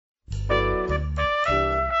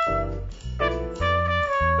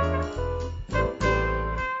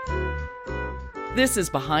This is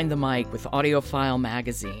Behind the Mic with AudioFile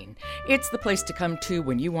Magazine. It's the place to come to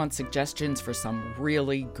when you want suggestions for some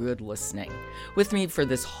really good listening. With me for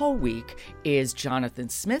this whole week is Jonathan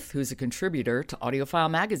Smith, who's a contributor to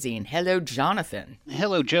AudioFile Magazine. Hello, Jonathan.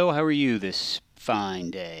 Hello, Joe. How are you this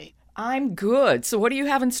fine day? I'm good. So what do you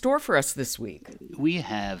have in store for us this week? We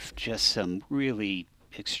have just some really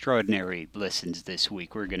extraordinary listens this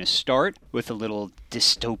week. We're going to start with a little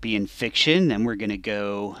dystopian fiction, then we're going to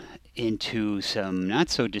go into some not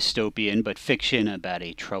so dystopian but fiction about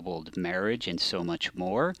a troubled marriage and so much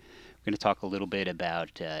more. We're going to talk a little bit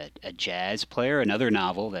about a jazz player, another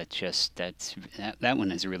novel that one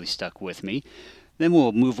has really stuck with me. Then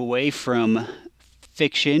we'll move away from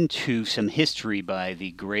fiction to some history by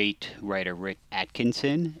the great writer Rick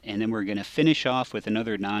Atkinson, and then we're going to finish off with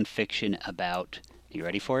another nonfiction about, you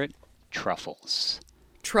ready for it? Truffles.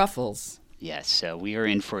 Truffles. Yes, so we are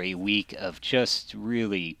in for a week of just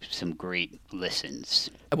really some great listens.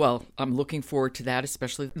 Well, I'm looking forward to that,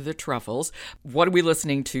 especially the truffles. What are we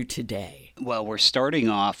listening to today? Well, we're starting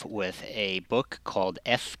off with a book called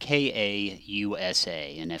FKA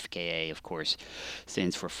USA, and FKA, of course,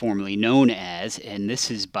 stands for formerly known as, and this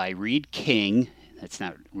is by Reed King. That's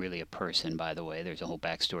not really a person, by the way. There's a whole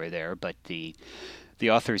backstory there, but the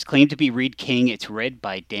authors claim to be Reed King. It's read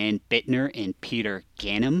by Dan Bittner and Peter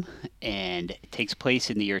Ganem, and it takes place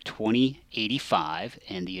in the year 2085,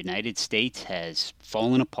 and the United States has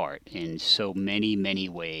fallen apart in so many, many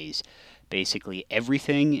ways. Basically,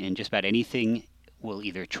 everything and just about anything will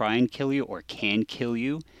either try and kill you or can kill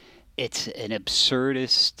you. It's an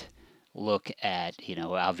absurdist look at,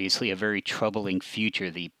 obviously a very troubling future.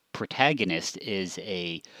 The protagonist is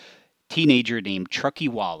a teenager named Truckee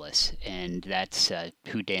Wallace, and that's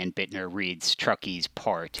who Dan Bittner reads Truckee's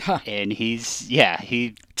part. Huh. And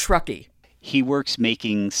Truckee. He works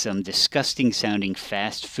making some disgusting sounding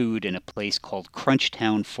fast food in a place called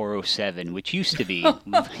Crunchtown 407, which used to be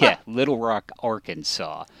Little Rock,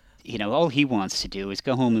 Arkansas. All he wants to do is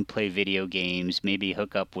go home and play video games, maybe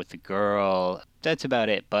hook up with the girl. That's about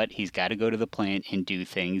it, but he's got to go to the plant and do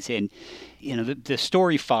things. And, the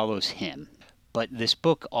story follows him. But this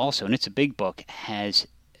book also, and it's a big book, has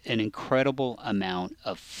an incredible amount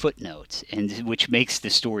of footnotes, and which makes the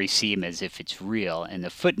story seem as if it's real. And the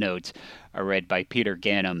footnotes are read by Peter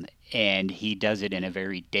Ganem, and he does it in a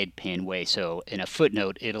very deadpan way. So in a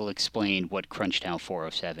footnote, it'll explain what Crunchtown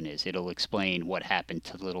 407 is. It'll explain what happened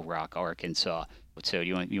to Little Rock, Arkansas. So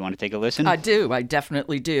you want to take a listen? I do. I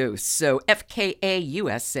definitely do. So FKA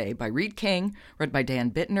USA by Reed King, read by Dan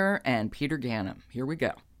Bittner and Peter Ganem. Here we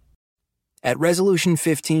go. At Resolution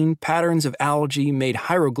 15, patterns of algae made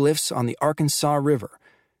hieroglyphs on the Arkansas River.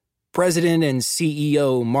 President and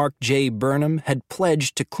CEO Mark J. Burnham had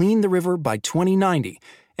pledged to clean the river by 2090,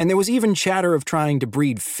 and there was even chatter of trying to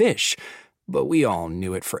breed fish, but we all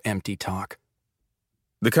knew it for empty talk.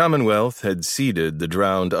 The Commonwealth had seeded the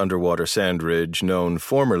drowned underwater sand ridge known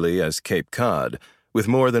formerly as Cape Cod with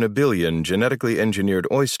more than 1 billion genetically engineered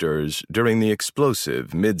oysters during the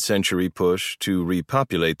explosive mid-century push to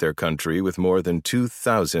repopulate their country with more than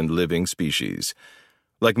 2,000 living species.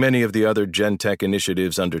 Like many of the other Gentech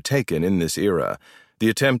initiatives undertaken in this era, the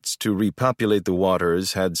attempts to repopulate the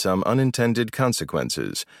waters had some unintended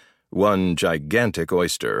consequences. One gigantic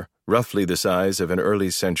oyster, roughly the size of an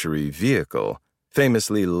early-century vehicle,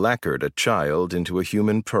 famously lacquered a child into a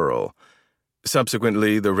human pearl.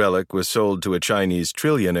 Subsequently, the relic was sold to a Chinese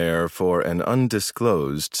trillionaire for an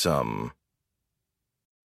undisclosed sum.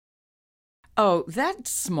 Oh,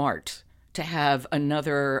 that's smart to have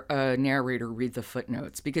another narrator read the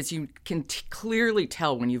footnotes, because you can clearly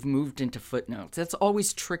tell when you've moved into footnotes. That's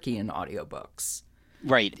always tricky in audiobooks.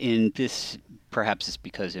 Right, and this perhaps is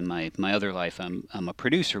because in my other life I'm a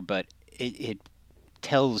producer, but it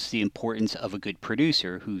tells the importance of a good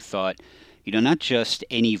producer who thought, not just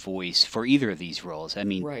any voice for either of these roles. I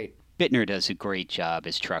mean, right. Bittner does a great job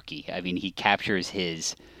as Truckee. I mean, he captures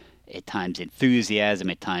his, at times, enthusiasm,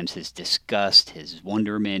 at times his disgust, his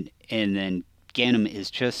wonderment, and then Ganem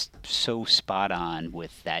is just so spot on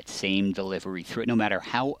with that same delivery through it. No matter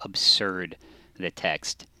how absurd the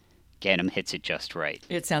text, Ganem hits it just right.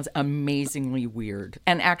 It sounds amazingly weird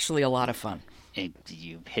and actually a lot of fun.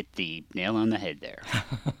 You hit the nail on the head there.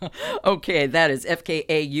 Okay, that is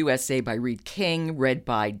FKA USA by Reed King, read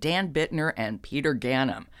by Dan Bittner and Peter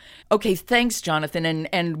Ganem. Okay, thanks, Jonathan.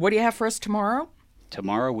 And what do you have for us tomorrow?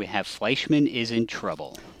 Tomorrow we have Fleischman is in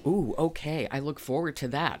Trouble. Ooh, okay. I look forward to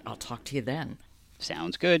that. I'll talk to you then.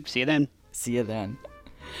 Sounds good. See you then. See you then.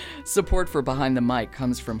 Support for Behind the Mic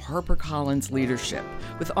comes from HarperCollins Leadership,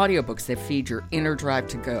 with audiobooks that feed your inner drive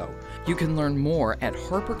to go. You can learn more at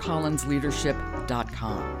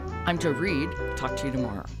harpercollinsleadership.com. I'm Jo Reed. Talk to you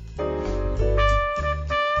tomorrow.